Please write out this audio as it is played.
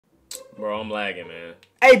Bro, I'm lagging, man.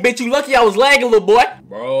 Hey, bitch, you lucky I was lagging, little boy.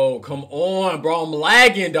 Bro, come on, bro. I'm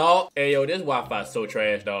lagging, dog. Hey, yo, this Wi-Fi so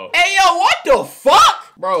trash, dog. Hey, yo, what the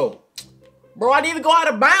fuck? Bro, I didn't even go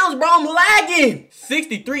out of bounds, bro. I'm lagging.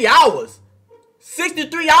 63 hours.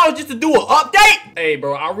 63 hours just to do an update? Hey,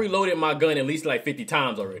 bro, I reloaded my gun at least like 50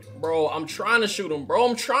 times already. Bro, I'm trying to shoot him, bro.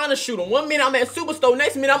 I'm trying to shoot him. 1 minute I'm at Superstore,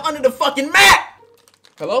 next minute I'm under the fucking map.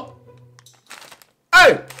 Hello?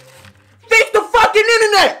 Hey, fix the fucking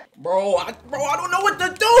internet. Bro, I don't know what to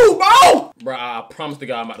do, bro. Bro, I promise to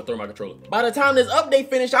God I'm about to throw my controller. By the time this update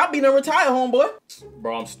finish, I'll be done retired, homeboy.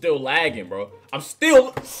 Bro, I'm still lagging, bro. I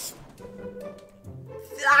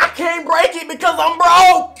can't break it because I'm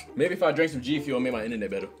broke. Maybe if I drink some G Fuel, it'll make my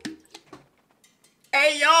internet better.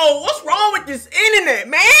 Hey, yo, what's wrong with this internet,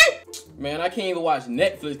 man? Man, I can't even watch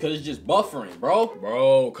Netflix because it's just buffering, bro.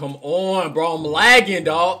 Bro, come on, bro. I'm lagging,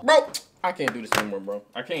 dog. Bro, I can't do this anymore, bro.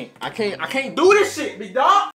 I can't. I can't do this shit, big dog.